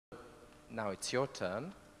now it's your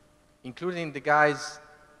turn, including the guys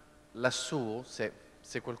lassù, se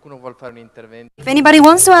qualcuno vuol fare un intervento. If anybody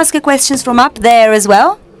wants to ask questions from up there as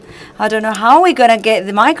well, I don't know how we're going to get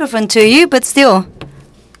the microphone to you, but still.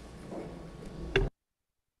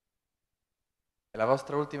 È la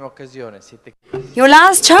vostra ultima occasione. Your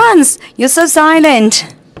last chance. You're so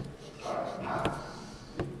silent.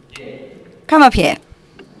 Come up here.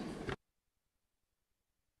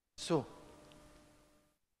 Su.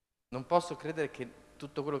 Non posso credere che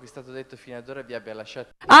tutto quello che è stato detto fino ad ora vi abbia lasciato.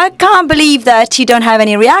 I can't believe that you don't have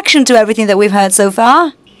any reaction to everything that we've heard so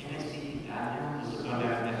far.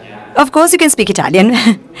 Of course you can speak Italian.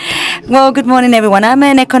 Well, good morning everyone. I'm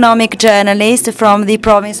an economic journalist from the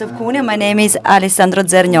province of Cuneo. My name is Alessandro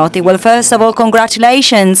Zergnotti. Well, first of all,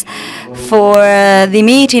 congratulations for the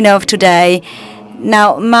meeting of today.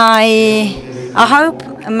 Now, I hope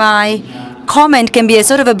my comment can be a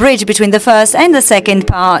sort of a bridge between the first and the second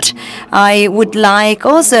part. I would like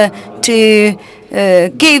also to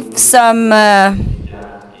give some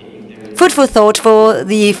food for thought for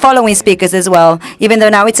the following speakers as well, even though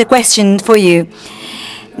now it's a question for you.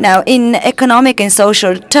 Now, in economic and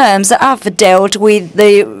social terms, I've dealt with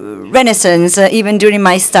the Renaissance even during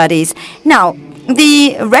my studies. Now,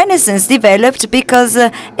 the Renaissance developed because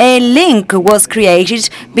a link was created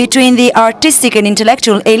between the artistic and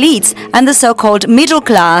intellectual elites and the so-called middle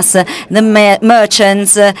class, the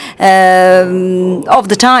merchants of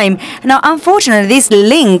the time. Now, unfortunately, this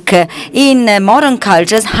link in modern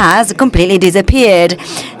cultures has completely disappeared.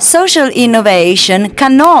 Social innovation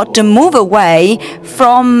cannot move away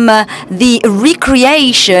from the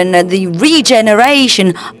recreation, the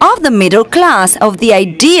regeneration of the middle class, of the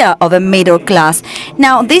idea of a middle class.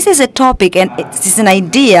 Now, this is a topic and it is an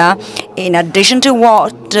idea, in addition to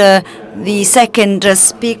what the second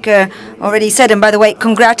speaker already said. And by the way,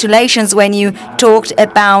 congratulations when you talked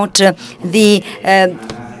about the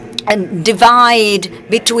divide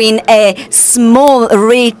between a small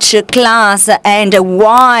rich class and a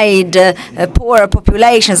wide poorer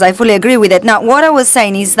populations. I fully agree with it. Now, what I was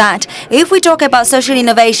saying is that if we talk about social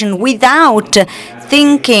innovation without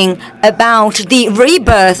thinking about the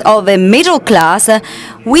rebirth of a middle class,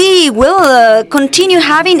 we will continue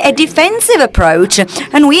having a defensive approach,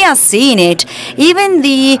 and we are seeing it. Even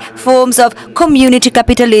the forms of community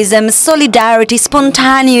capitalism, solidarity,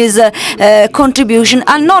 spontaneous contribution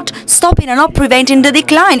are not stopping and not preventing the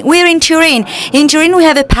decline. We're in Turin. In Turin we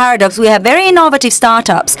have a paradox. We have very innovative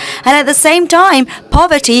startups, and at the same time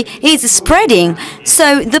poverty is spreading.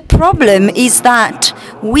 So the problem is that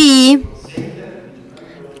we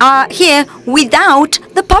are here without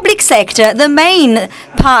the public sector, the main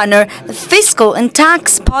partner. Fiscal and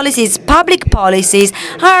tax policies, public policies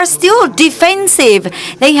are still defensive.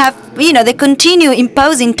 They have, they continue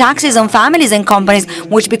imposing taxes on families and companies,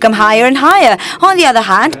 which become higher and higher. On the other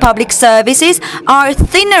hand, public services are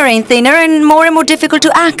thinner and more difficult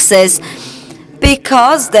to access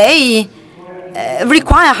because they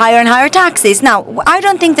require higher and higher taxes. Now, I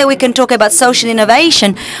don't think that we can talk about social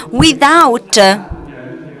innovation without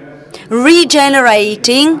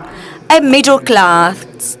regenerating a middle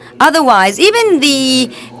class. Otherwise, even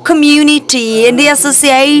the community and the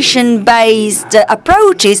association-based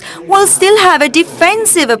approaches will still have a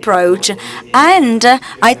defensive approach. And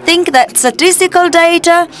I think that statistical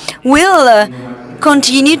data will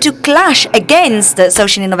continue to clash against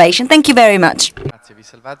social innovation. Thank you very much.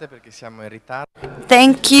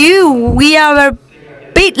 Thank you. We are a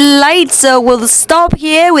bit late, so we'll stop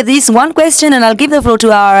here with this one question, and I'll give the floor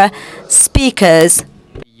to our speakers.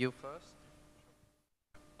 You first.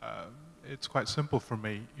 It's quite simple for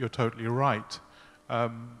me. You're totally right.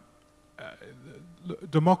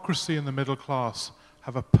 Democracy and the middle class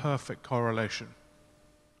have a perfect correlation.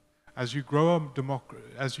 As you grow a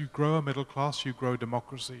middle class, you grow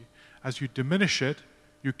democracy. As you diminish it,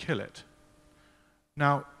 you kill it.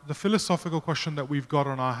 Now, the philosophical question that we've got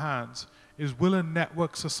on our hands is, will a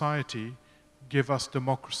network society give us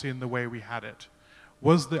democracy in the way we had it?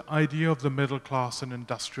 Was the idea of the middle class an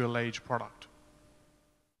industrial age product?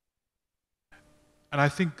 And I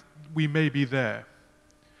think we may be there.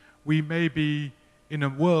 We may be in a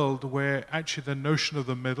world where actually the notion of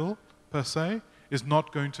the middle, per se, is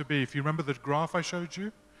not going to be. If you remember the graph I showed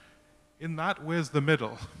you, in that, where's the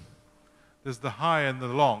middle? There's the high and the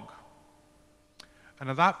long. And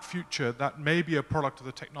at that future, that may be a product of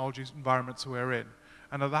the technology environments we're in.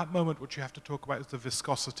 And at that moment, what you have to talk about is the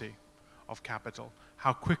viscosity of capital.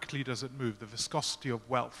 How quickly does it move? The viscosity of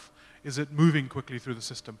wealth. Is it moving quickly through the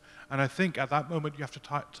system? And I think at that moment, you have to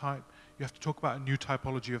talk about a new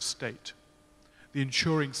typology of state. The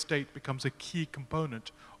ensuring state becomes a key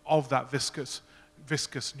component of that viscous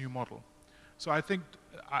new model. So I think,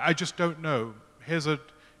 I just don't know. Here's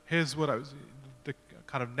what the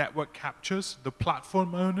kind of network captures, the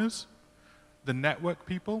platform owners, the network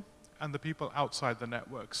people, and the people outside the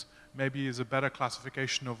networks. Maybe is a better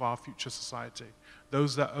classification of our future society.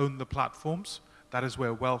 Those that own the platforms, that is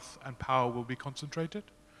where wealth and power will be concentrated.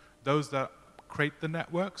 Those that create the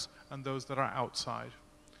networks, and those that are outside.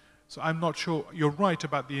 So I'm not sure, you're right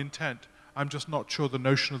about the intent, I'm just not sure the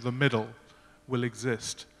notion of the middle will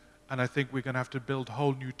exist. And I think we're going to have to build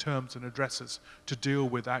whole new terms and addresses to deal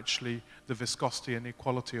with actually the viscosity and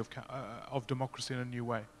equality of democracy in a new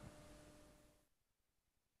way.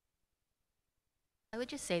 I would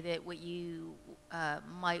just say that what you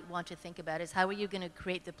might want to think about is how are you going to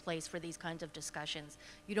create the place for these kinds of discussions?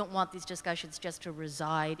 You don't want these discussions just to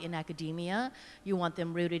reside in academia. You want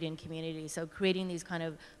them rooted in community. So creating these kind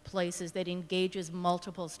of places that engages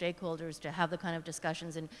multiple stakeholders to have the kind of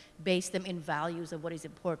discussions and base them in values of what is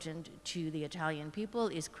important to the Italian people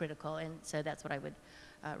is critical. And so that's what I would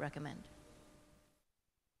recommend.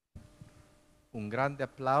 Un grande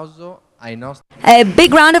applauso ai nostri... A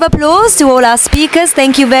big round of applause to all our speakers.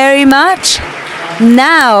 Thank you very much.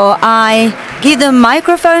 Now I give the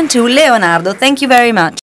microphone to Leonardo. Thank you very much.